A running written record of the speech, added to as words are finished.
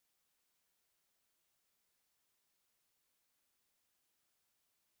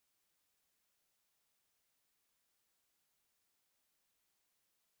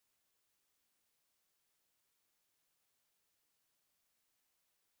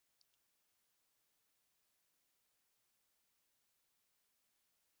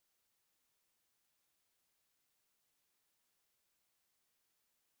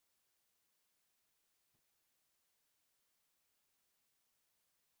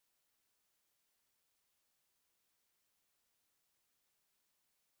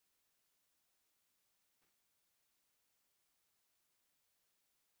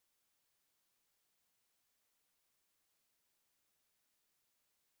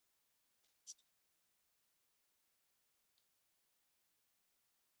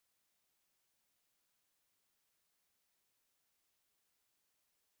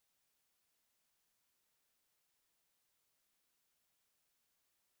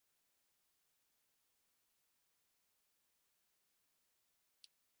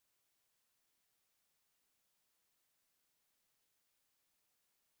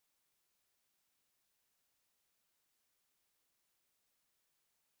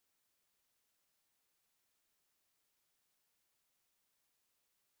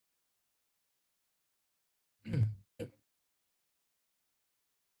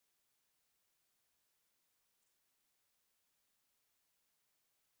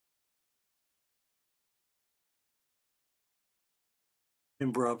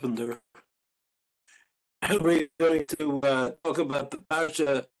in Brovender. We're going to talk about the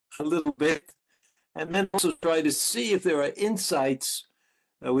parsha a little bit, and then also try to see if there are insights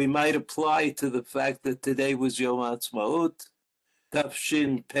that we might apply to the fact that today was Yom Ha'atzmaut,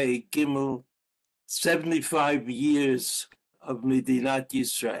 Tafshin Pei Gimel, 75 years of Medinat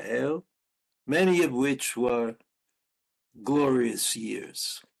Yisrael, many of which were glorious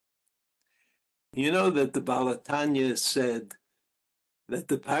years. You know that the Baal HaTanya said that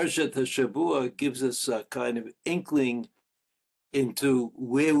the Parshat HaShavua gives us a kind of inkling into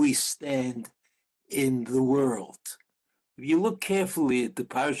where we stand in the world. If you look carefully at the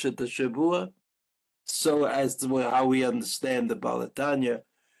Parshat HaShavua, so as to how we understand the Baal HaTanya,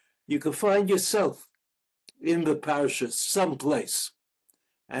 you can find yourself in the Parsha someplace.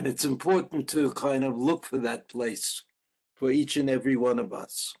 And it's important to kind of look for that place for each and every one of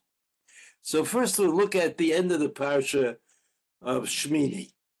us. So first we'll look at the end of the Parsha of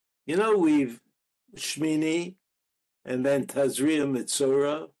Shmini. You know, we've Shmini, and then Tazria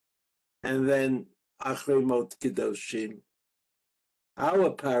Mitzorah, and then Achrei Mot Kedoshim.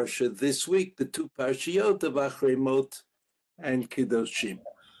 Our parsha this week, the two parshiyot of Achrei Mot and Kedoshim.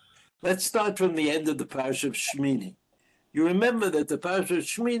 Let's start from the end of the parsha of Shmini. You remember that the parsha of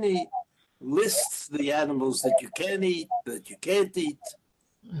Shmini lists the animals that you can eat, that you can't eat,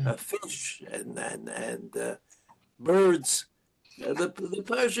 fish and birds. The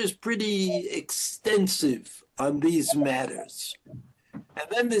parsha is pretty extensive on these matters. And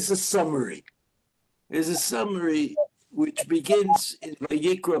then there's a summary. There's a summary which begins in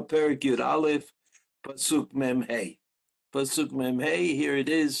Vayikra Perek Yud Aleph, Pasuk Mem Hey. Pasuk Mem Hey, here it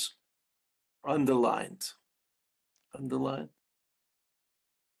is, underlined. Underlined.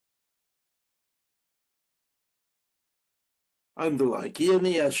 Underlined. Ki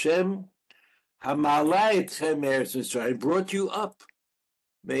Hashem Hamala etchem Eretz Mitzrayim, brought you up,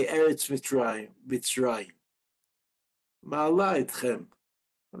 may Eretz Mitzrayim. Ma'ala etchem.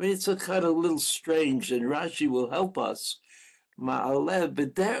 I mean, it's a kind of little strange, and Rashi will help us. Ma'alev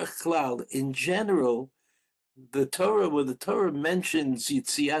b'derech klal, in general, the Torah, when the Torah mentions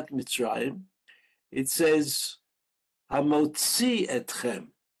Yitziat Mitzrayim, it says, Hamotzi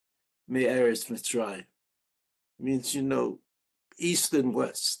etchem me'eretz Mitzrayim. Means, you know, east and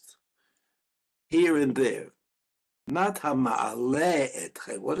west, here and there. Not Hama'aleh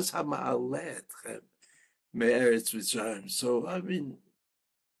etchem. What is Hama'aleh etchem me'eretz Mitzrayim? So, I mean,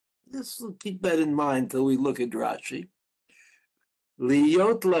 let's keep that in mind till we look at Rashi.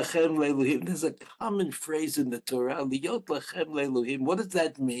 Liyot lachem le'eluhim. There's a common phrase in the Torah. Liyot lachem le'eluhim. What does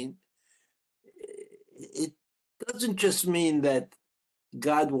that mean? It doesn't just mean that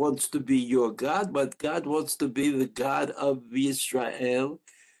God wants to be your God, but God wants to be the God of Israel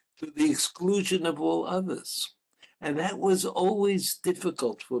to the exclusion of all others. And that was always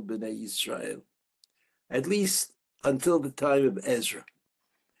difficult for Bnei Israel, at least until the time of Ezra.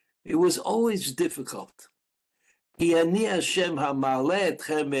 It was always difficult. It's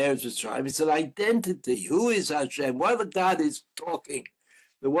an identity. Who is Hashem? While the God is talking,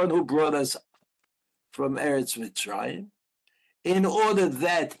 the one who brought us from Eretz Mitzrayim, in order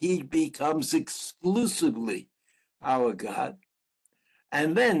that he becomes exclusively our God.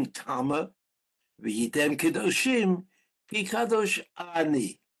 And then, comma, v'yitem kedoshim, ki kadosh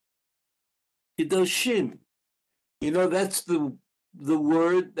ani. Kedoshim. You know, that's the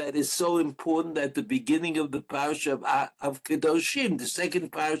word that is so important at the beginning of the parsha of Kedoshim, the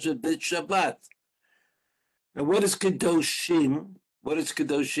second parsha of the Shabbat. And what is Kedoshim? What does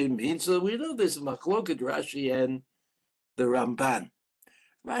Kedoshim mean? So we know there's a machloket, Rashi and the Ramban.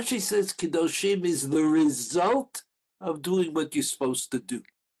 Rashi says Kedoshim is the result of doing what you're supposed to do.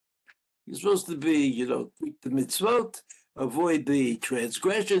 You're supposed to be, you know, keep the mitzvot, avoid the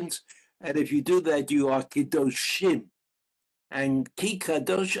transgressions, and if you do that, you are Kedoshim. And Ki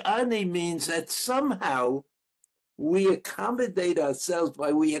Kadosh Ani means that somehow we accommodate ourselves,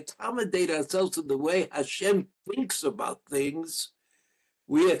 we accommodate ourselves to the way Hashem thinks about things,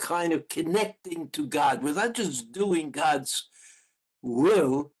 we are kind of connecting to God. We're not just doing God's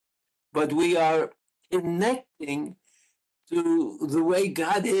will, but we are connecting to the way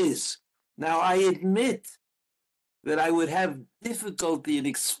God is. Now, I admit that I would have difficulty in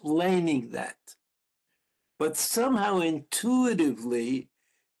explaining that. But somehow intuitively,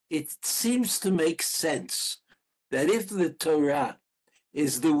 it seems to make sense that if the Torah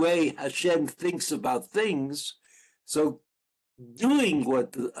is the way Hashem thinks about things, so doing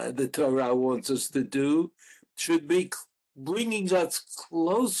what the Torah wants us to do should be bringing us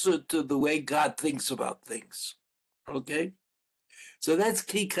closer to the way God thinks about things. Okay? So that's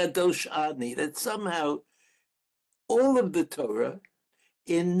Ki Kadosh Ani, that somehow all of the Torah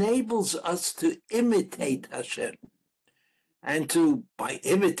enables us to imitate Hashem. And by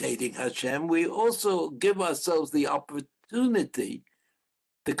imitating Hashem, we also give ourselves the opportunity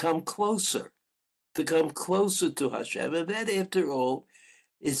to come closer to Hashem. And that, after all,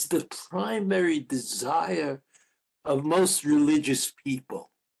 is the primary desire of most religious people.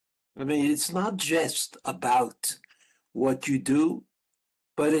 I mean, it's not just about what you do,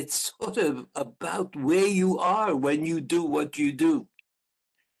 but it's sort of about where you are when you do what you do.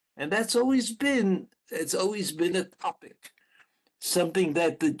 And it's always been a topic, something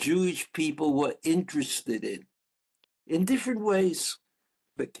that the Jewish people were interested in different ways.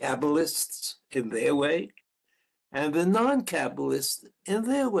 The Kabbalists in their way, and the non-Kabbalists in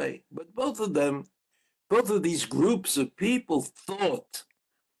their way. But both of these groups of people thought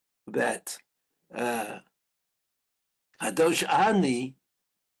that Kadosh Ani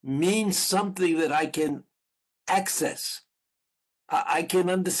means something that I can access. I can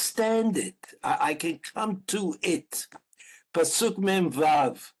understand it. I can come to it. Pasuk Mem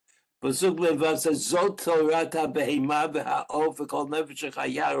Vav. Pasuk Mem Vav says, Zot Torat HaBehema v'ha'or v'kol nefesh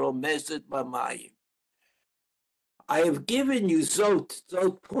ha'chaya romeset b'mayim. I have given you Zot,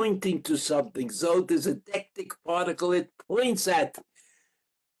 Zot pointing to something. Zot is a deictic particle. It points at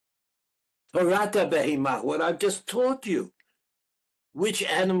Torat HaBehema, what I've just taught you. Which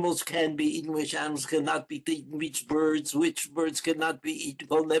animals can be eaten, which animals cannot be eaten, which birds cannot be eaten,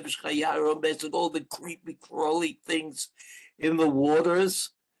 all the creepy, crawly things in the waters,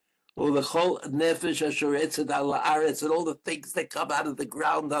 or the chol nefesh asheretzet al haaretz, and all the things that come out of the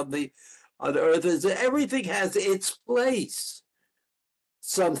ground on earth. Everything has its place.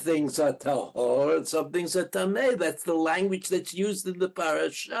 Some things are tahor, and some things are tameh. That's the language that's used in the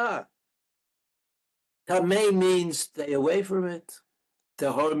parasha. Tameh means stay away from it.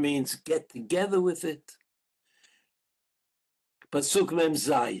 Tahor means get together with it. Pasuk Mem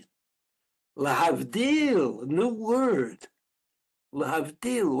Zayin. Lahavdil, new word.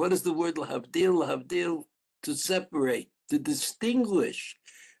 Lahavdil. What is the word lahavdil? Lahavdil, to separate, to distinguish.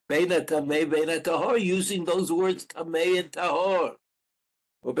 Beina tamei, beina tahor, using those words tamei and tahor.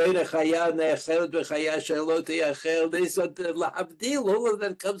 Ubeina chaya ne'achel v'chaya shelo te'achel. This is lahavdil. All of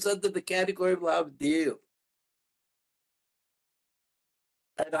that comes under the category of lahavdil.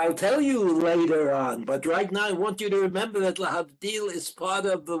 And I'll tell you later on, but right now I want you to remember that lahavdil is part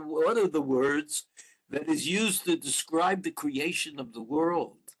of one of the words that is used to describe the creation of the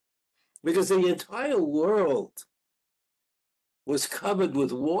world. Because the entire world was covered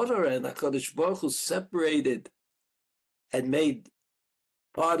with water, and HaKadosh Baruch Hu separated and made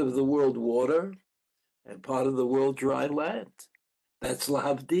part of the world water and part of the world dry land. That's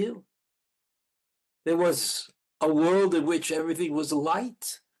lahavdil. There was a world in which everything was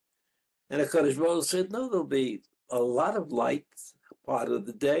light. And HaKadosh Baruch Hu said, no, there'll be a lot of light part of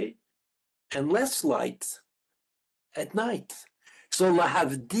the day and less light at night. So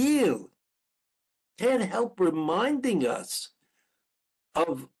lahavdil can't help reminding us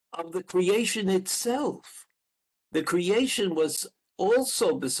of the creation itself. The creation was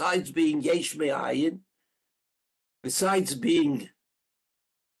also, besides being yesh me'ayin, besides being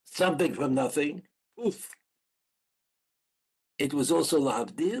something from nothing, oof, it was also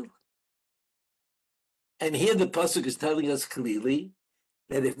lahavdil. And here the pasuk is telling us clearly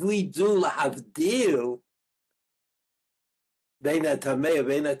that if we do lahavdil, beina tamei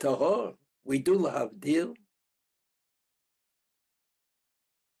beina tahor, we do lahavdil,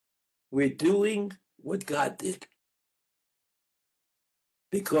 we're doing what God did.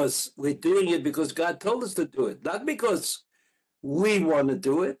 Because we're doing it because God told us to do it, not because we want to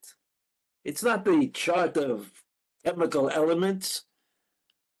do it. It's not the chart of chemical elements.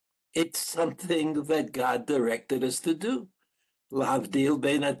 It's something that God directed us to do. Lahavdil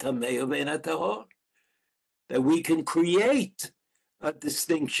beina tamei beina tahor. That we can create a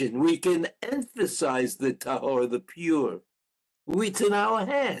distinction. We can emphasize the tahor, the pure. It's in our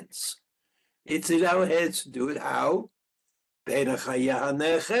hands. It's in our hands to do it. How? We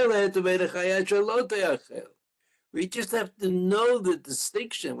just have to know the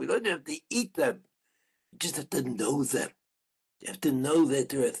distinction. We don't have to eat them. We just have to know them. You have to know that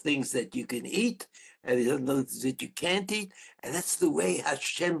there are things that you can eat and you don't know that you can't eat. And that's the way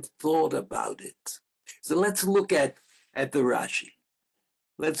Hashem thought about it. So let's look at the Rashi.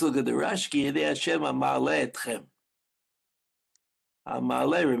 Let's look at the Rashi. Yedei Hashem amale etchem.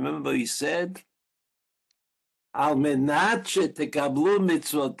 Amale, remember he said, Al menat shetekablu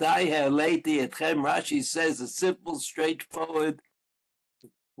mitzvotai ha'aleiti etchem. Rashi says a simple, straightforward,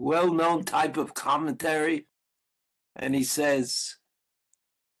 well-known type of commentary. And he says,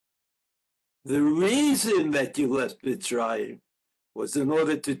 the reason that you left Mitzrayim was in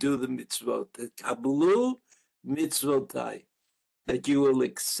order to do the mitzvot. The kablu mitzvotai, that you will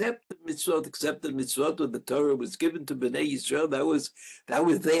accept the mitzvot when the Torah was given to Bnei Yisrael. That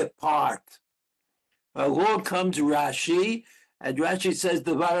was their part. Along comes Rashi, and Rashi says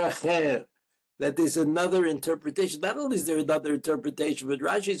the varacher, that there's another interpretation. Not only is there another interpretation, but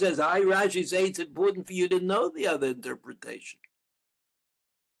Rashi says, Rashi say it's important for you to know the other interpretation.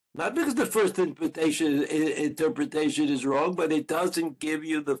 Not because the first interpretation is wrong, but it doesn't give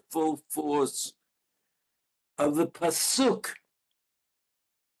you the full force of the pasuk.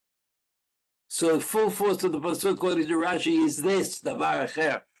 So the full force of the pasuk, according to Rashi, is this, the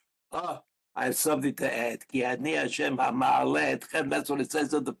varacher. Oh, I have something to add. Ki ani Hashem ha'ma'aleh etchem. That's what it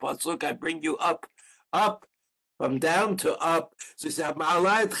says in the pasuk. I bring you up, from down to up. So it says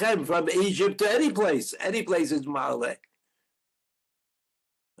ha'ma'aleh etchem, from Egypt to any place. Any place is ma'aleh.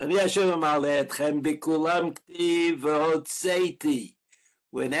 Ani Hashem ha'ma'aleh etchem bikulam ktiv v'hotzeiti.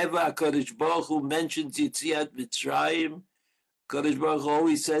 Whenever HaKadosh Baruch Hu mentions Yetziat Mitzrayim, HaKadosh Baruch Hu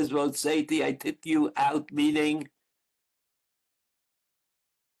always says v'hotzeiti, I took you out, meaning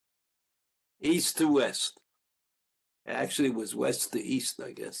east to west. Actually, it was west to east,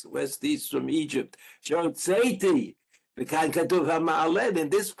 I guess. West east from Egypt. Shotzeiti, v'kan katuv ha'ma'aleh. In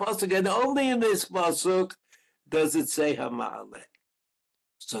this pasuk, and only in this pasuk, does it say ha'ma'aleh.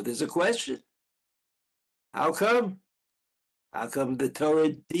 So there's a question. How come? How come the Torah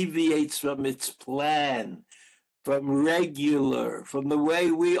deviates from its plan, from regular, from the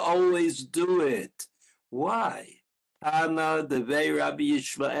way we always do it? Why? Tana, the way Rabbi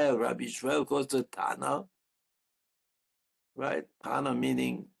Yishmael. Rabbi Yishmael calls it Tana, right? Tana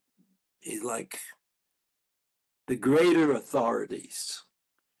meaning he's like the greater authorities.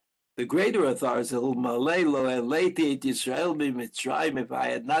 The greater authorities, if I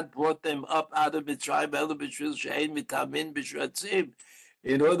had not brought them up out of Mitzrayim,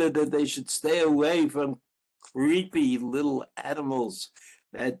 in order that they should stay away from creepy little animals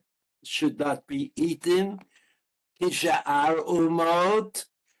that should not be eaten, umot,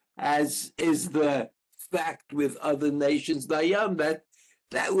 as is the fact with other nations, that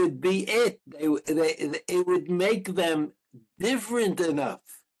would be it. It would make them different enough.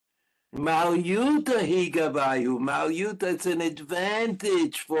 Malyuta higabayu. Malyuta, it's an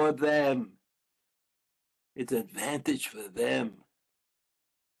advantage for them. It's an advantage for them.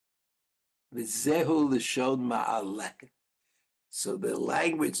 V'zehu l'shon ma'aleh. So the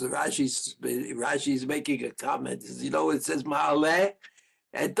language, Rashi is making a comment. It says ma'aleh.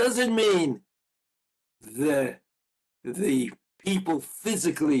 It doesn't mean the people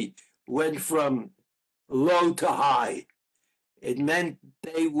physically went from low to high. It meant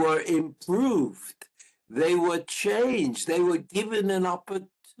they were improved. They were changed. They were given an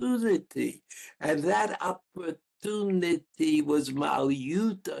opportunity. And that opportunity was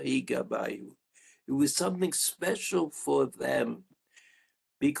Malyuta Higabayu. It was something special for them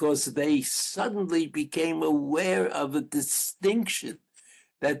because they suddenly became aware of a distinction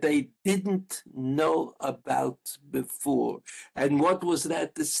that they didn't know about before. And what was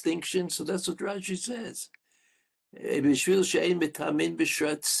that distinction? So that's what Rashi says.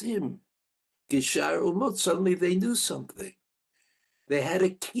 Suddenly they knew something. They had a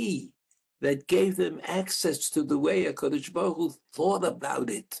key that gave them access to the way HaKadosh Baruch Hu thought about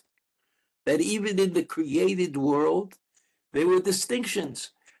it. That even in the created world, there were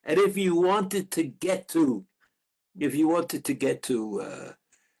distinctions. And if you wanted to get to a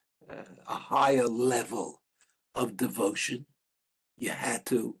higher level of devotion, you had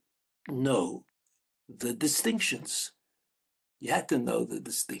to know the distinctions. You had to know the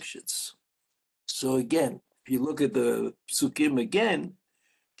distinctions. So again, if you look at the psukim again,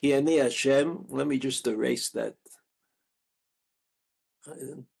 Ki ani Hashem, let me just erase that.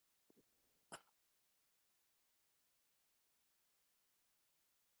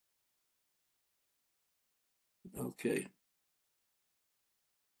 Okay.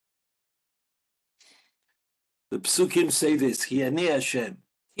 The psukim say this, Ki ani Hashem.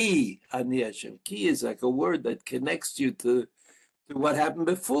 Ki ani Hashem. Ki is like a word that connects you to what happened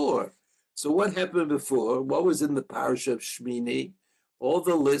before. So what happened before? What was in the parasha of Shmini? All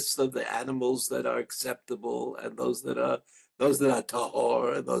the lists of the animals that are acceptable and those that are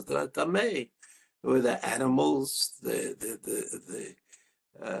tahor and those that are tamei. Were the animals, the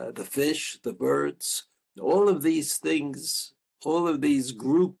fish, the birds. All of these things, all of these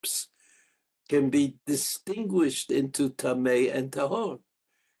groups can be distinguished into tamei and tahor.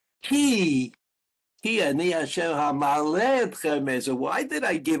 Ki ani Hashem ha'maleh etchem. So why did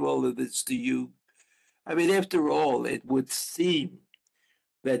I give all of this to you? I mean, after all, it would seem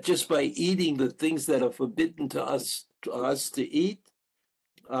that just by eating the things that are forbidden to us to eat,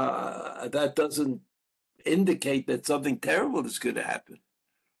 that doesn't indicate that something terrible is going to happen.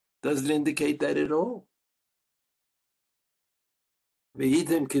 Doesn't indicate that at all.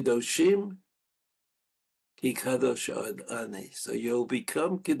 V'hitem kedoshim ki kadosh ani. So you'll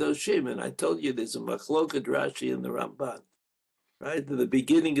become kedoshim. And I told you there's a machloket Rashi in the Ramban, right? At the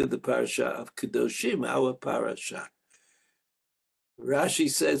beginning of the parasha of kedoshim, our parasha. Rashi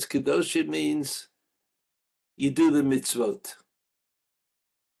says kedoshim means you do the mitzvot.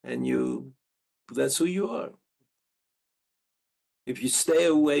 And that's who you are. If you stay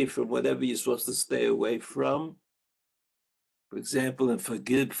away from whatever you're supposed to stay away from, for example, in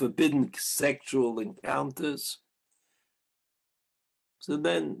forbidden sexual encounters, so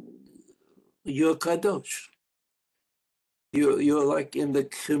then you're kadosh. You're like in the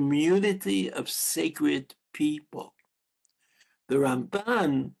community of sacred people. The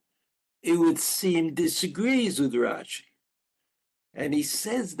Ramban, it would seem, disagrees with Rashi. And he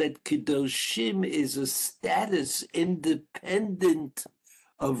says that Kedoshim is a status independent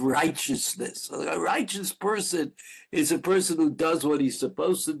of righteousness. A righteous person is a person who does what he's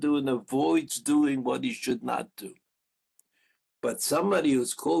supposed to do and avoids doing what he should not do. But somebody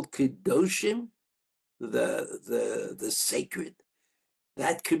who's called Kedoshim, the sacred,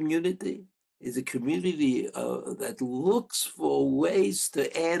 that community is a community that looks for ways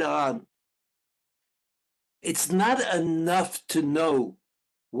to add on. It's not enough to know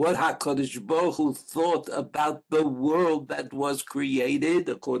what HaKadosh Baruch Hu thought about the world that was created,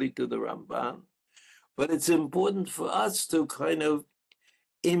 according to the Ramban, but it's important for us to kind of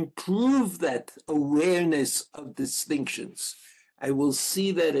improve that awareness of distinctions. I will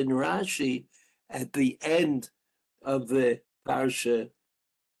see that in Rashi at the end of the Parsha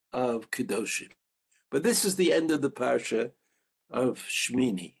of Kedoshim. But this is the end of the Parsha of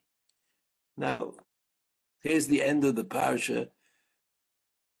Shmini. Now, here's the end of the Parsha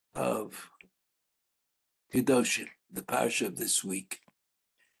of Kedoshim, the Parsha of this week.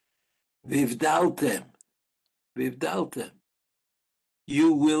 Vivdaltem.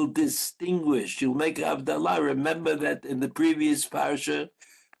 You will distinguish. You'll make Havdalah. Remember that in the previous Parsha,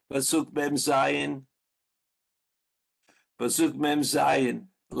 Pasuk Mem Zayin,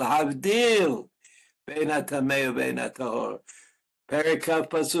 Lahavdil, Bein HaTamei Bein HaTahor. Perikav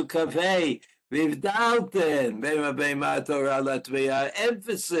Pasuk Kavei, Vivdaltem, Bein Torah Latveya.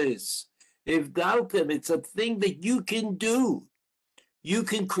 Emphasis. Vivdaltem. It's a thing that you can do. You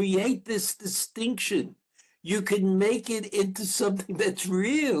can create this distinction. You can make it into something that's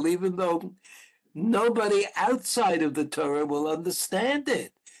real, even though nobody outside of the Torah will understand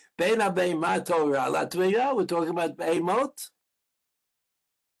it. We're talking about Beimot.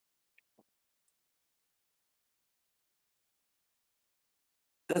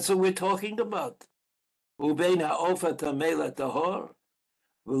 That's what we're talking about.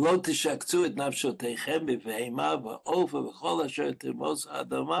 ולא תשקצו את נפשותיכם בבהמה ועוף וכל אשר תרמוס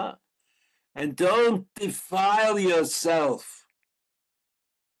האדמה. And don't defile yourself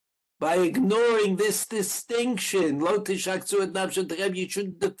by ignoring this distinction. לא תשקצו את נפשותיכם, you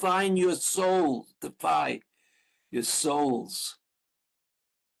shouldn't define your soul, defy your souls,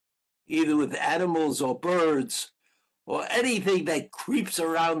 either with animals or birds or anything that creeps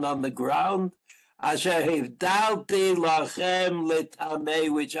around on the ground. Asher hivdalti lachem letamei,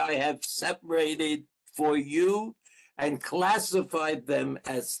 which I have separated for you and classified them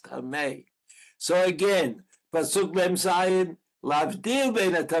as tamei. So again, pasuk mem zayin, lavdil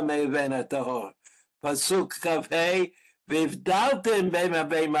ben hatamei ben hatahor. Pasuk kafhei, vivdaltem ben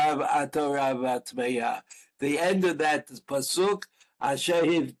habema atorah v'atmeya. The end of that pasuk, asher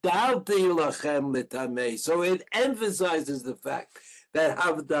hivdalti lachem letamei. So it emphasizes the fact that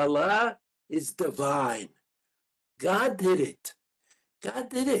Havdalah is divine. God did it. God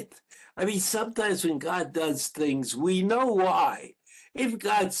did it. I mean, sometimes when God does things, we know why. If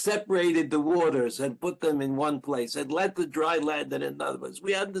God separated the waters and put them in one place and let the dry land in another place,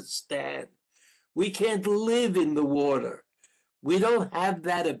 we understand. We can't live in the water. We don't have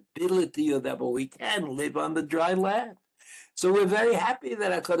that ability or that, but we can live on the dry land. So we're very happy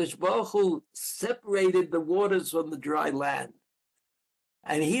that HaKadosh Baruch Hu separated the waters from the dry land.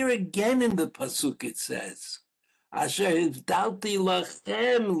 And here again in the pasuk it says, "Asher hivdalti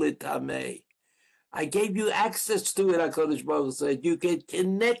lachem litamei." I gave you access to it. HaKadosh Baruch Hu said you can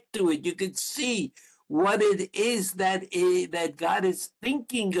connect to it. You can see what it is that God is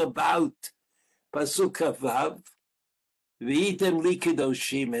thinking about. Pasuk Kavav, v'hitem li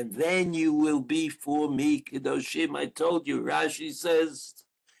kedoshim, and then you will be for me kedoshim. I told you. Rashi says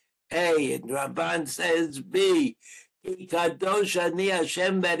A, and Ramban says B. Kadosh Ani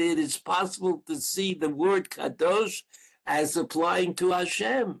Hashem, that it is possible to see the word Kadosh as applying to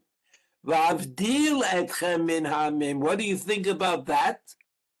Hashem. V'avdil etchem min hamim. What do you think about that?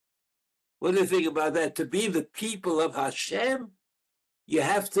 What do you think about that? To be the people of Hashem, you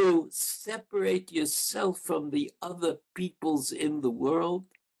have to separate yourself from the other peoples in the world.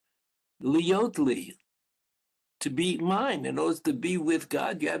 Liotli, to be mine. In order to be with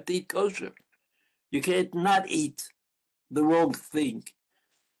God, you have to eat kosher. You can't not eat the wrong thing.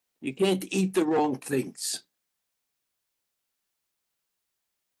 You can't eat the wrong things.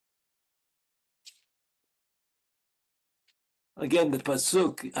 Again, the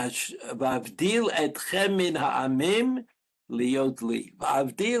pasuk, "V'avdil etchem min ha'amim liot li."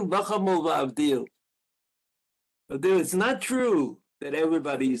 V'avdil, v'chamol v'avdil. It's not true that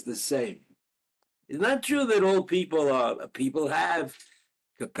everybody is the same. It's not true that all people have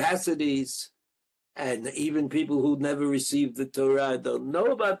capacities, and even people who never received the Torah don't know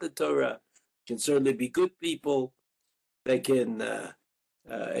about the Torah. Can certainly be good people. They can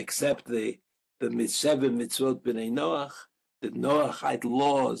accept the 7 mitzvot b'nei Noach, the Noachite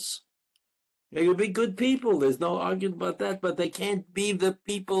laws. They can be good people. There's no argument about that, but they can't be the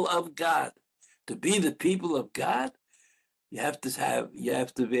people of God. To be the people of God, you have to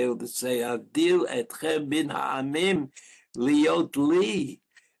be able to say, "Avdil etchem min ha'amim liot li,"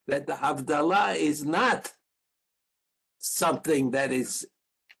 that the Havdalah is not something that is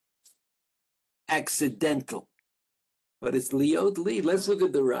accidental, but it's liot li. Let's look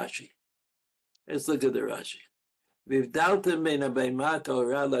at the Rashi. V'ivdaltem ben abeimat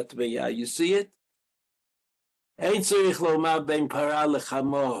Torah latmeya. You see it? Ein tzarich lomar ben para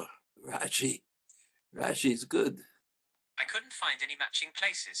lechamor. Rashi is good. I couldn't find any matching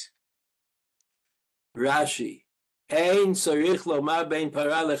places. Rashi. Ein tzarich lomar ben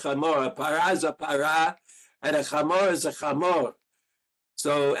para lechamor. A para is a para, and a chamor is a chamor.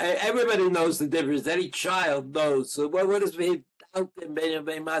 So everybody knows the difference. Any child knows. So what is v'ivdaltem ben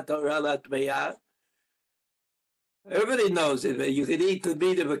abeimat Torah latmeya? Everybody knows it. You can eat the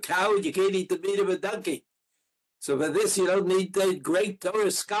meat of a cow, you can't eat the meat of a donkey. So for this, you don't need the great Torah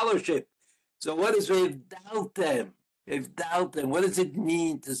scholarship. So what is v'ivdaltem? V'ivdaltem. What does it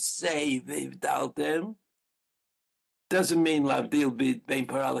mean to say v'ivdaltem? Doesn't mean lavdil bein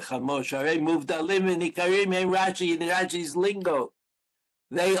para lechamor. Sharei muvdalim and ikarim and Rashi in Rashi's lingo.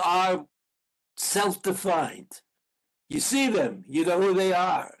 They are self-defined. You see them. You know who they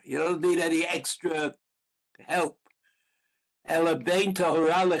are. You don't need any extra help. Ela bein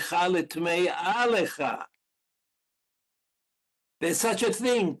Torah lecha letmei alecha. There's such a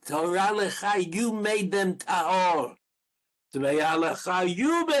thing. Torah lecha, you made them tahor. Tmei alecha,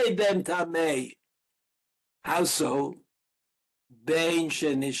 you made them tamei. How so? Bein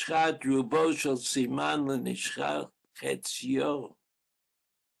shenishchat rubo shel siman lenishchat chetzio.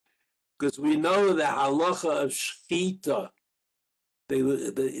 Because we know the halacha of shchita.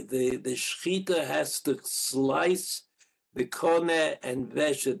 The shchita has to slice the koneh and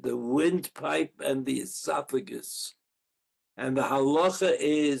veshet, the windpipe and the esophagus. And the halacha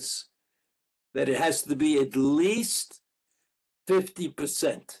is that it has to be at least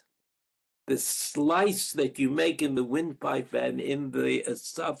 50%. The slice that you make in the windpipe and in the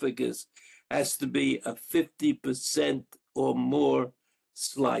esophagus has to be a 50% or more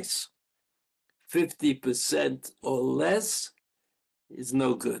slice. 50% or less is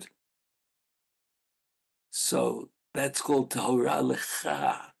no good. So that's called Torah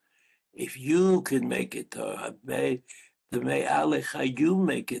lecha. If you can make it Torah, the mei alecha, you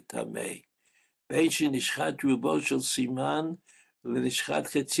make it tamei. Bein shenishchat rubo shel siman lenishchat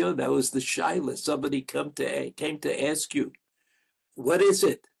chetzio. That was the shaila. Somebody came to ask you, what is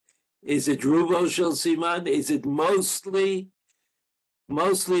it? Is it rubo shel siman? Is it mostly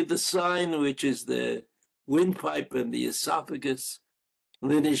the sign, which is the windpipe and the esophagus?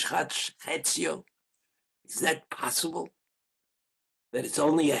 Lenishchat chetzio. Is that possible? That it's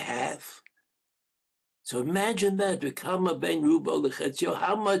only a half? So imagine that, become a ben rubo lechetzio.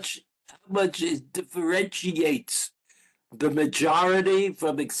 How much it differentiates the majority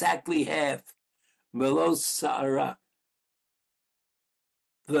from exactly half? Melos sa'ara,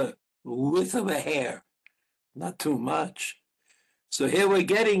 the width of a hair, not too much. So here we're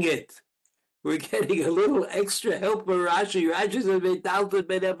getting it. We're getting a little extra help for Rashi. Rashi says, "V'talta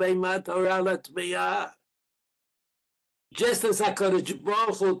ben abeimat Torah latmeya." Just as HaKadosh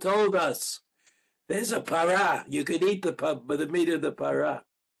Baruch Hu told us, there's a para, you can eat the meat of the para.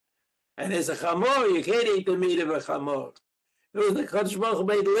 And there's a chamor, you can't eat the meat of a chamor. The HaKadosh Baruch Hu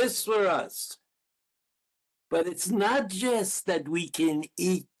made lists for us. But it's not just that we can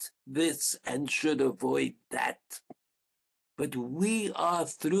eat this and should avoid that. But we are,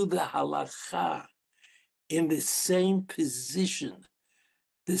 through the halacha, in the same position,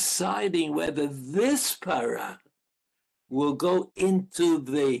 deciding whether this para will go into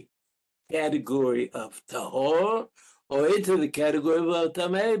the category of tahor or into the category of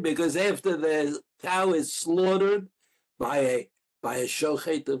tameh, because after the cow is slaughtered by a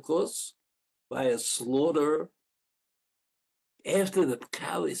shochet, of course, by a slaughterer, after the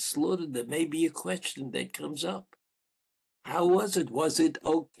cow is slaughtered, there may be a question that comes up. How was it? Was it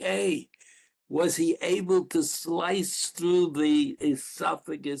okay? Was he able to slice through the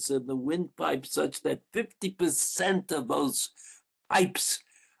esophagus and the windpipe such that 50% of those pipes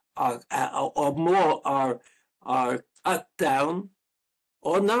are, or more are cut down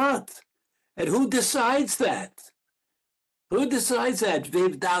or not? And who decides that? Who decides that?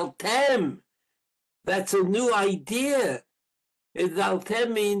 Vivdaltem. That's a new idea.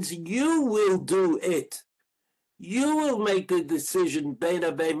 Vivdaltem means you will do it. You will make the decision.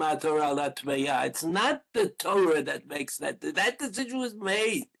 It's not the Torah that makes that. That decision was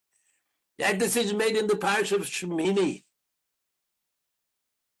made. That decision made in the parish of Shemini.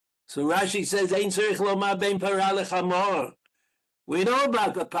 So Rashi says, "Ein tzarich lomar bein para lechamor." We know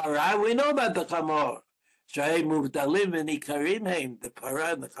about the para. We know about the chamor. Chaim muvdalim and ikarim heim. The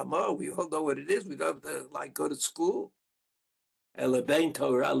para and the chamor. We all know what it is. We don't have to go to school. Ele bein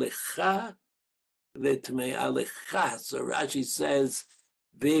Torah lecha. So Rashi says,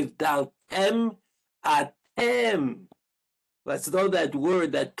 Vivdaltem atem. Let's know that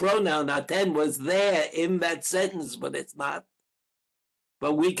word, that pronoun atem was there in that sentence, but it's not.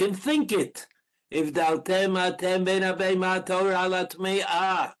 But we can think it. Vivdaltem atem ben abema Torah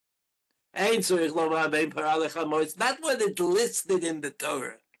latmeah. It's not what it's listed in the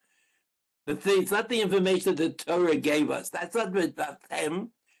Torah. The thing, it's not the information the Torah gave us. That's not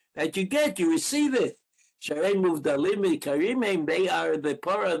Vivdaltem. That you get, you receive it. Sharei muvdalim karimim, they are the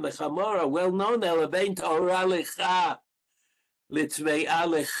Porah and the Chamorah, well known. Elabein Torah lecha, litzvei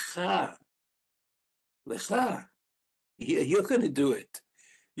alecha, lecha. You're going to do it.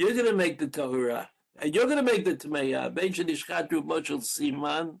 You're going to make the Torah, and you're going to make the Tmeya. Ben shenishchatu moshel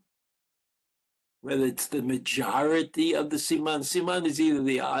siman. Whether it's the majority of the siman, siman is either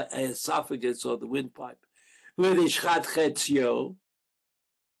the esophagus or the windpipe. Whether ishchat chetzio.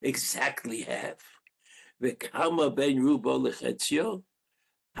 Exactly half. V'kama ben rubo lechetzio.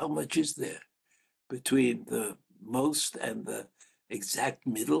 How much is there between the most and the exact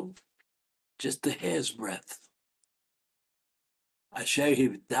middle? Just a hair's breadth. Asher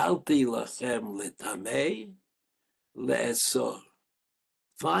hivdalti lachem letamei le'esor.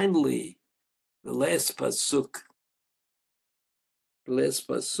 Finally, the last pasuk.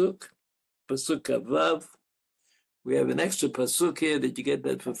 Pasuk Kavav. We have an extra pasuk here that you get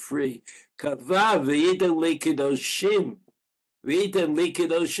that for free. Kavav v'yitem lekedoshim. V'yitem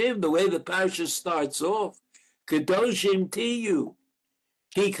lekedoshim, the way the parasha starts off. Kedoshim tiyu.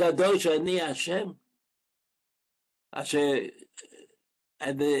 Ki kadosh ani Hashem. Asher,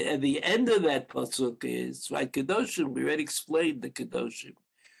 at the end of that pasuk is, right, Kedoshim, we already explained the Kedoshim.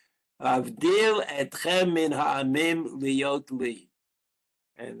 Avdil etchem min ha'amim liyot li.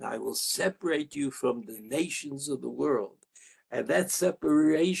 And I will separate you from the nations of the world. And that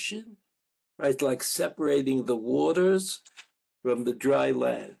separation, right, like separating the waters from the dry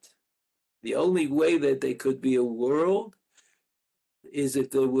land. The only way that there could be a world is if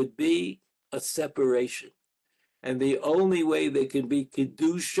there would be a separation. And the only way there can be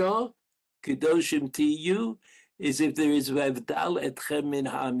Kedusha, Kedoshim Tiyu, is if there is Vavdal etchem min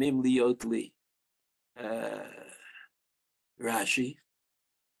ha'amim liot li. Rashi.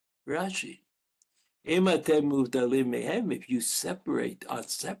 If you separate, are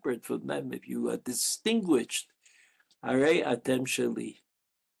separate from them, if you are distinguished, Harei atem shali,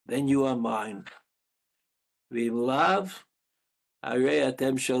 then you are mine. V'im lav, Harei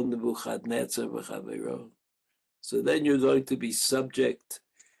atem shel Nebuchadnezzar v'chavero. So then you're going to be subject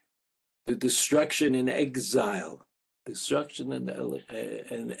to destruction and exile. Destruction and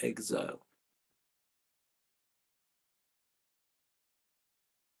exile.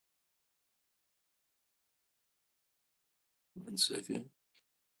 One second.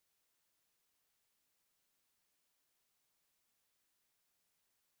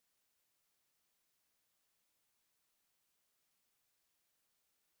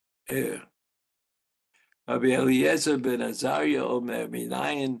 Here. Rabbi Eliezer ben Azariah Omer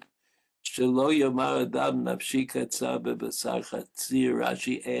Minayin Shelo Yomar Adam Nafshi Katzar Bebasar Chatzir.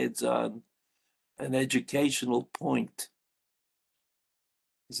 Rashi adds on an educational point.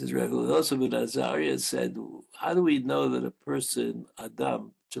 He says, Rabbi Eliezer ben Azariah said, how do we know that a person,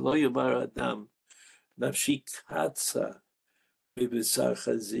 Adam, Shelo Yomar Adam, Nafshi Katzar, B'Bisar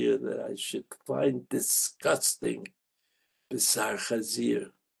Chazir that I should find disgusting Bisar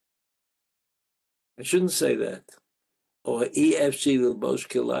Chazir. I shouldn't say that. Or EFC L'Bosh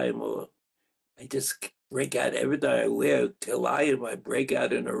Kilayim, or I just break out every time I wear Kilayim, I break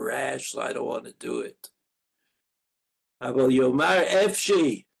out in a rash, so I don't want to do it. Aval Yomar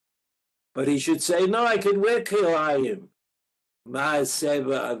Efshi. But he should say, no, I can wear Kilayim.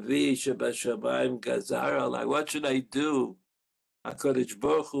 Ma'aseva Avi Shabashabayim Gazara. Like, what should I do? HaKadosh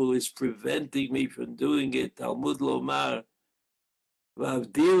Baruch Hu is preventing me from doing it. Talmud Lomar.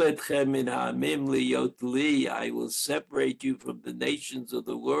 V'avdil etchem min ha'amim liyot li. I will separate you from the nations of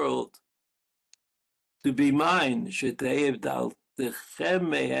the world to be mine. Shetei avdaltechem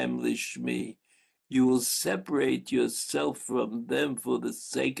mehem lishmi. You will separate yourself from them for the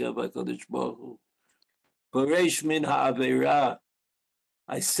sake of HaKadosh Baruch Hu. Poresh min ha'avera.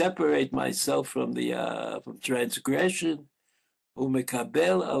 I separate myself from the from transgression.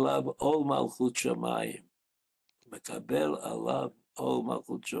 Umekabel alav ol malchut shamayim. Umekabel alav ol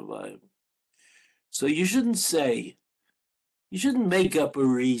malchut shamayim. So you shouldn't make up a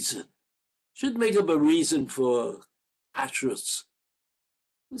reason. You shouldn't make up a reason for kashrus.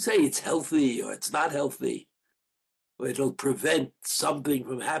 You say it's healthy or it's not healthy, or it'll prevent something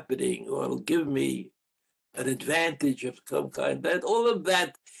from happening, or it'll give me an advantage of some kind. That all of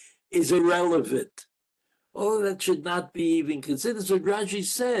that is irrelevant. All of that should not be even considered. That's what Rashi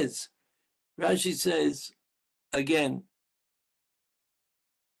says. Rashi says, again,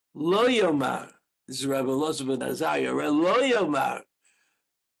 Lo Yomar. This is Rabbi Elazar ben Azariah. Lo Yomar.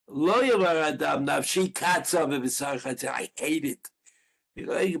 Lo Yomar Adam Nafshi Katza B'Bisar Chatzir. I hate it. You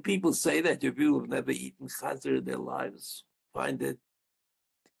know, people say that. Your people have never eaten chatzir in their lives. Find it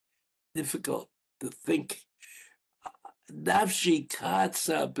difficult to think. Nafshi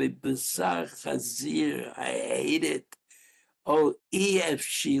Katza B'Bisar Chazir. I hate it. Oh,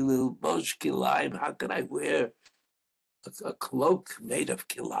 EFC L'Bosh Kilayim. How can I wear a cloak made of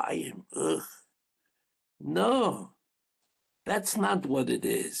Kilayim? Ugh. No, that's not what it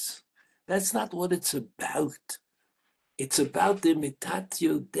is. That's not what it's about. It's about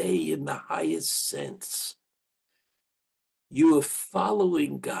imitatio Dei in the highest sense. You are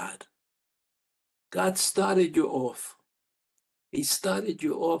following God. God started you off. He started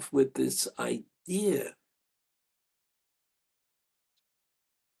you off with this idea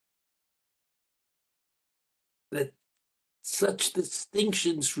that such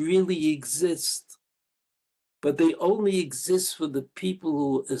distinctions really exist, but they only exist for the people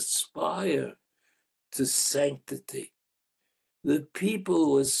who aspire to sanctity, the people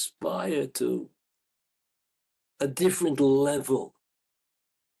who aspire to a different level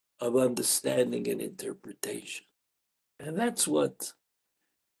of understanding and interpretation. And that's what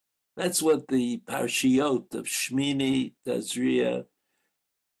the Parshiot of Shmini, Tazria,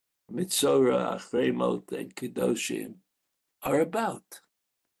 Mitzorah, Achremot, and Kedoshim are about.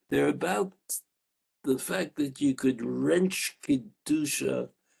 They're about the fact that you could wrench Kedusha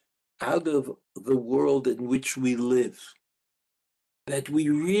out of the world in which we live. That we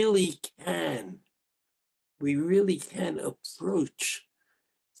really can approach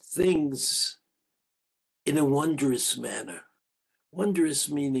things in a wondrous manner. Wondrous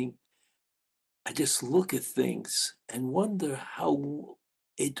meaning, I just look at things and wonder how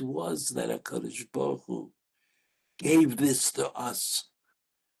it was that HaKadosh Baruch Hu gave this to us,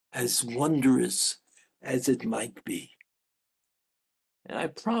 as wondrous as it might be. And I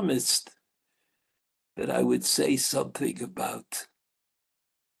promised that I would say something about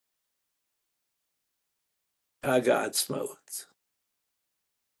Hag HaAtzmaut.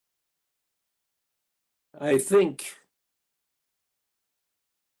 I think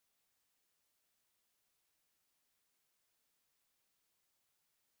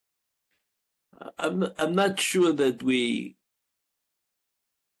I'm not sure that we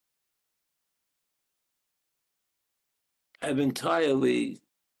have entirely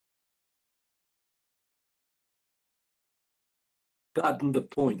gotten the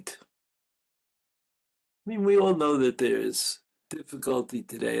point. I mean, we all know that there is difficulty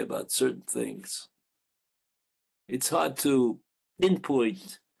today about certain things. It's hard to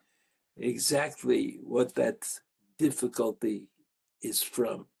pinpoint exactly what that difficulty is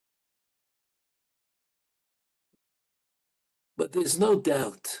from. But there's no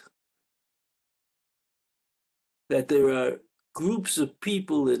doubt that there are groups of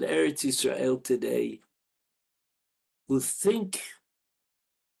people in Eretz Yisrael today who think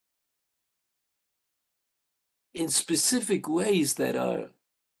in specific ways that are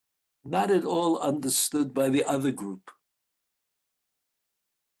not at all understood by the other group.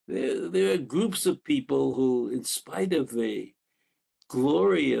 There are groups of people who, in spite of the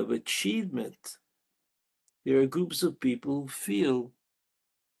glory of achievement, there are groups of people who feel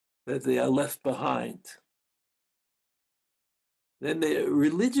that they are left behind. Then there are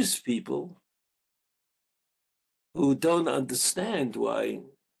religious people who don't understand why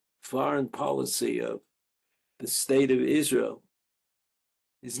foreign policy of the state of Israel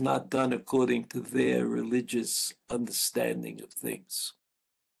is not done according to their religious understanding of things.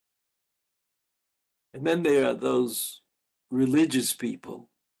 And then there are those religious people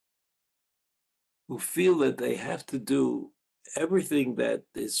who feel that they have to do everything that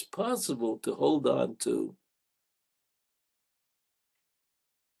is possible to hold on to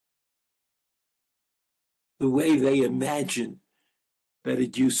the way they imagine that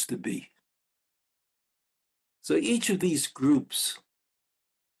it used to be. So each of these groups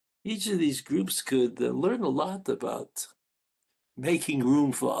could learn a lot about making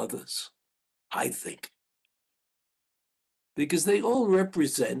room for others, I think, because they all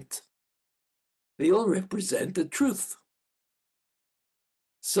represent the truth.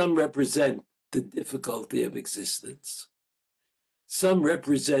 Some represent the difficulty of existence. Some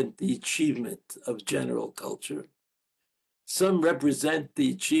represent the achievement of general culture. Some represent the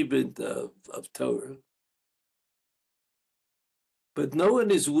achievement of Torah. But no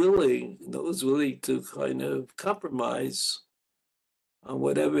one is willing to kind of compromise on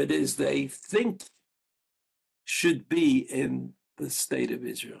whatever it is they think should be in the state of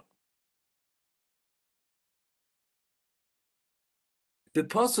Israel. The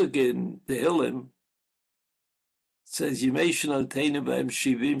pasuk in the Tehillim says, "Yimei shenalteinu b'hem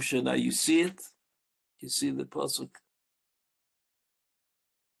shivim shana." You see it? You see the pasuk?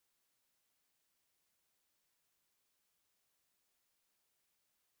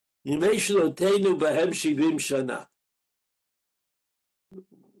 Yimei shenalteinu b'hem shivim shana.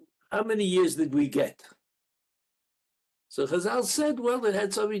 How many years did we get? So Chazal said, well, it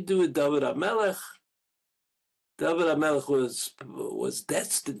had something to do with David HaMelech. David HaMelech was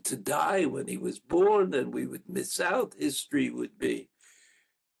destined to die when he was born, and we would miss out. History would be.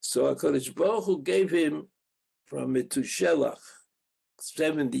 So HaKadosh Baruch Hu gave him from Metushelach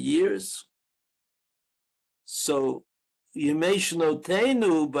 70 years. So Yimei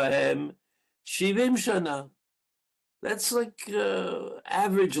Shnotenu Bahem Shivim Shana. That's like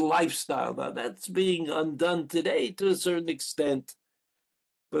average lifestyle. Now, that's being undone today to a certain extent,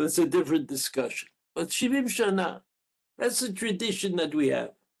 but it's a different discussion. But Shivim Shana, that's a tradition that we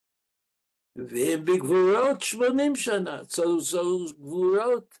have. V'hem b'gvurot shmonim shana. So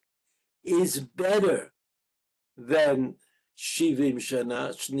gvurot is better than Shivim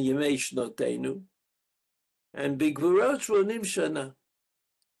Shana, Yimei Shnotenu, and b'gvurot shmonim shana.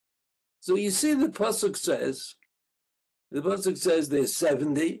 So you see the pasuk says, there's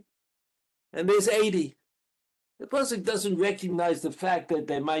 70 and there's 80. The pasuk doesn't recognize the fact that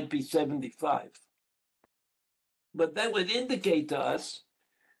there might be 75. But that would indicate to us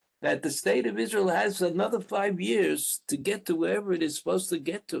that the state of Israel has another 5 years to get to wherever it is supposed to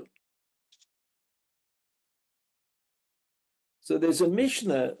get to. So there's a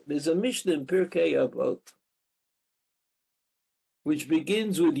Mishnah in Pirkei Avot, which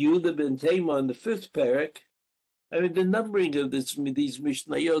begins with Yehuda ben Tema on the 5th parak. I mean, the numbering of these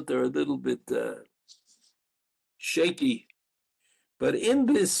Mishnayot are a little bit shaky, but in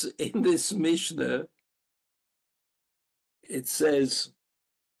this Mishnah, it says,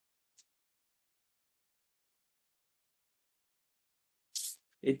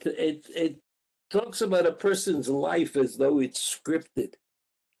 it talks about a person's life as though it's scripted,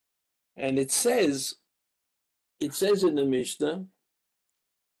 and it says in the Mishnah,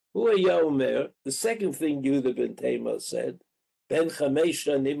 the second thing Yehuda ben Tema said, Ben Chamesh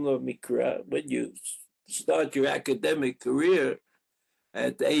Shanim Lo Mikra, when you start your academic career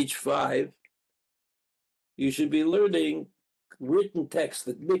at age 5, you should be learning written text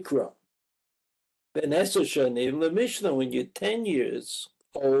at Mikra. Ben Eser Shanim Lo Mishnah, when you're 10 years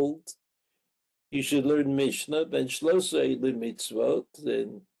old, you should learn Mishnah. Ben Shlosei Lo Mitzvot,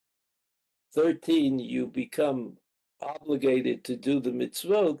 then 13 you become obligated to do the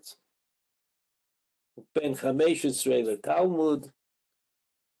mitzvot. Ben Chamesh Esrei Talmud,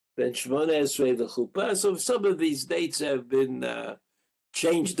 Ben Shmona Esrei Chuppah. So some of these dates have been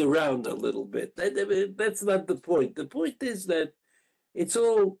changed around a little bit. That's not the point. The point is that it's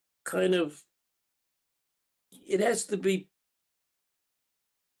all kind of, it has to be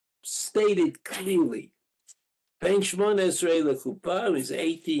stated clearly. Ben Shmona Esrei Chuppah is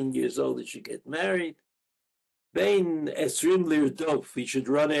 18 years old, he should get married. Ben Esrim Lirdov, he should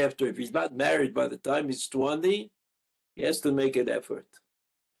run after. If he's not married by the time he's 20, he has to make an effort.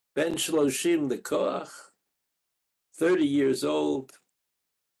 Ben Shloshim Lekoach, 30 years old,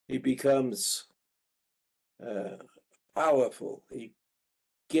 he becomes powerful. He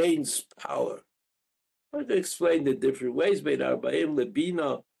gains power. I can explain the different ways. Ben Arbaim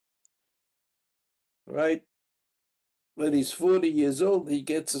Lebina, right? When he's 40 years old, he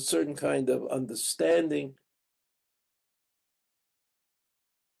gets a certain kind of understanding.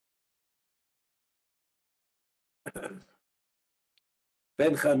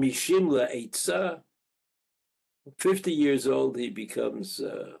 Ben Chamishim Le'etzah, 50 years old, he becomes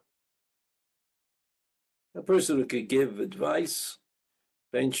a person who could give advice.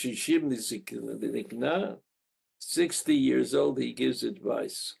 Ben Shishim L'Zikna, 60 years old, he gives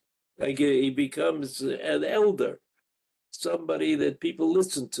advice. Like he becomes an elder, somebody that people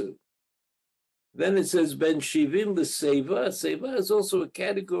listen to. Then it says Ben Shivim L'Seva. Seva is also a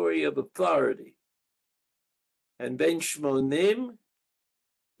category of authority. And Ben Shmonim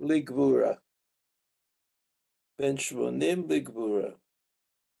Ligvura. Ben Shmonim Ligvura.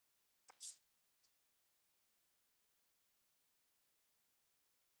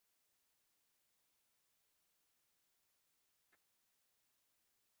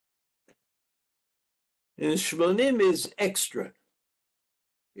 And Shmonim is extra,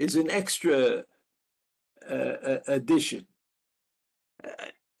 is an extra addition.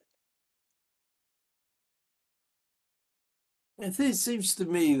 It seems to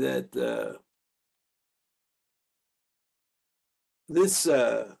me that this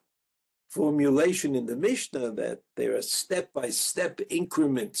formulation in the Mishnah, that there are step-by-step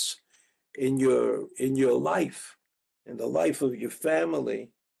increments in your life, in the life of your family,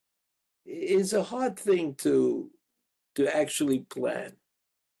 is a hard thing to actually plan.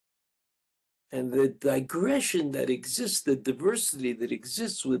 And the digression that exists, the diversity that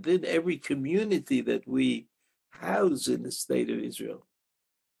exists within every community that we house in the state of Israel,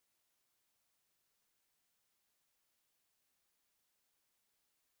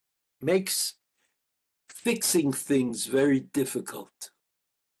 makes fixing things very difficult.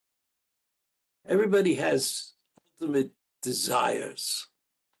 Everybody has ultimate desires.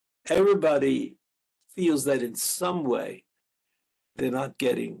 Everybody feels that in some way they're not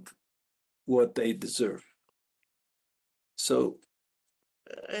getting what they deserve. So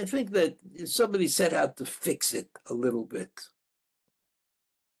I think that if somebody set out to fix it a little bit,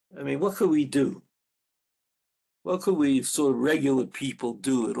 I mean, what could we do? What could we sort of regular people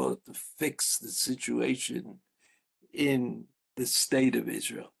do in order to fix the situation in the state of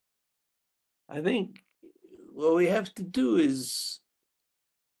Israel? I think what we have to do is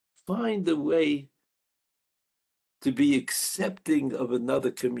find a way to be accepting of another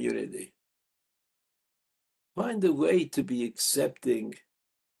community. Find a way to be accepting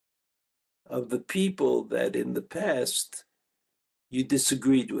of the people that in the past you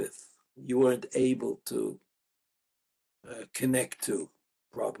disagreed with, you weren't able to connect to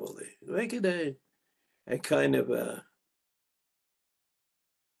properly. Make it a kind of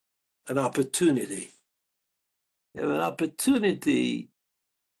an opportunity. You have an opportunity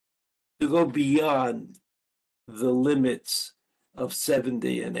to go beyond the limits of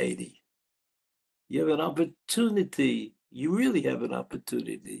 70 and 80. You have an opportunity, you really have an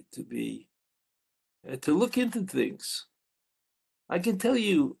opportunity to be, to look into things. I can tell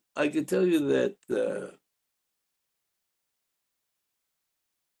you that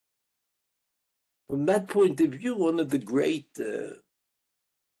from that point of view, one of the great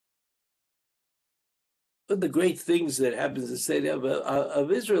things that happens in the state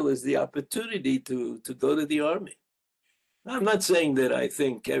of Israel is the opportunity to go to the army. I'm not saying that I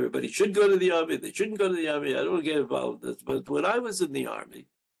think everybody should go to the army, they shouldn't go to the army, I don't get involved with this, but when I was in the army,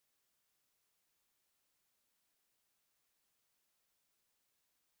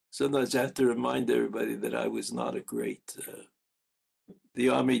 sometimes I have to remind everybody that I was not a great, the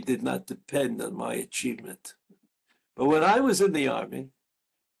army did not depend on my achievement. But when I was in the army,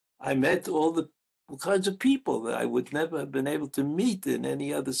 I met all kinds of people that I would never have been able to meet in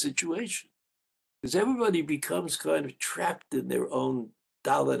any other situation. Because everybody becomes kind of trapped in their own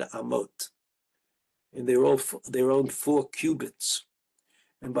Dalet Amot, in their own 4 cubits.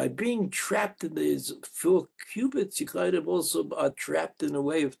 And by being trapped in these 4 cubits, you kind of also are trapped in a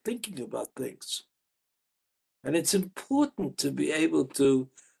way of thinking about things. And it's important to be able to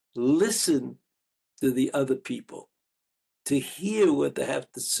listen to the other people, to hear what they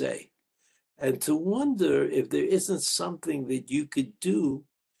have to say, and to wonder if there isn't something that you could do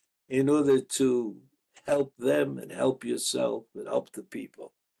in order to help them and help yourself and help the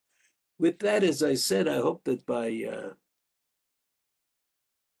people. With that, as I said, I hope that by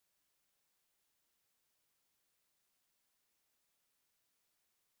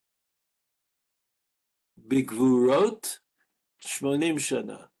Bigvurot Shmonim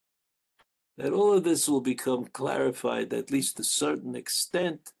Shana, that all of this will become clarified, at least to a certain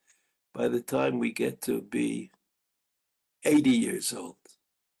extent, by the time we get to be 80 years old.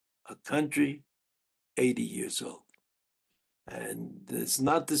 A country, 80 years old. And it's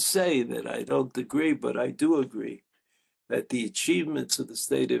not to say that I don't agree, but I do agree that the achievements of the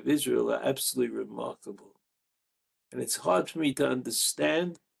state of Israel are absolutely remarkable. And it's hard for me to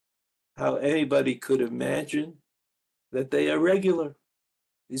understand how anybody could imagine that they are regular.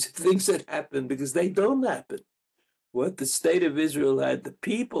 These are things that happen because they don't happen. What the state of Israel had, the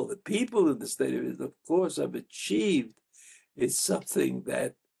people of the state of Israel, of course, have achieved is something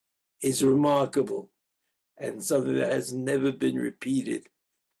that is remarkable and something that has never been repeated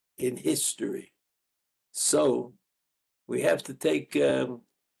in history. So we have to take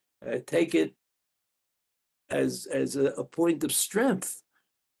it as a point of strength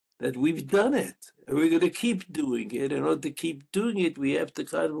that we've done it. And we're going to keep doing it. In order to keep doing it, we have to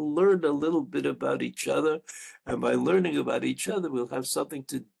kind of learn a little bit about each other. And by learning about each other, we'll have something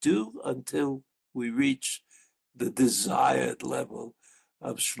to do until we reach the desired level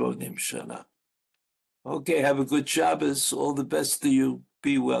of Shlonim Shana. Okay, have a good Shabbos. All the best to you.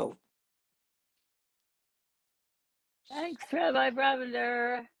 Be well. Thanks, Rabbi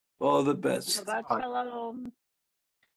Brovender. All the best. Shabbat shalom.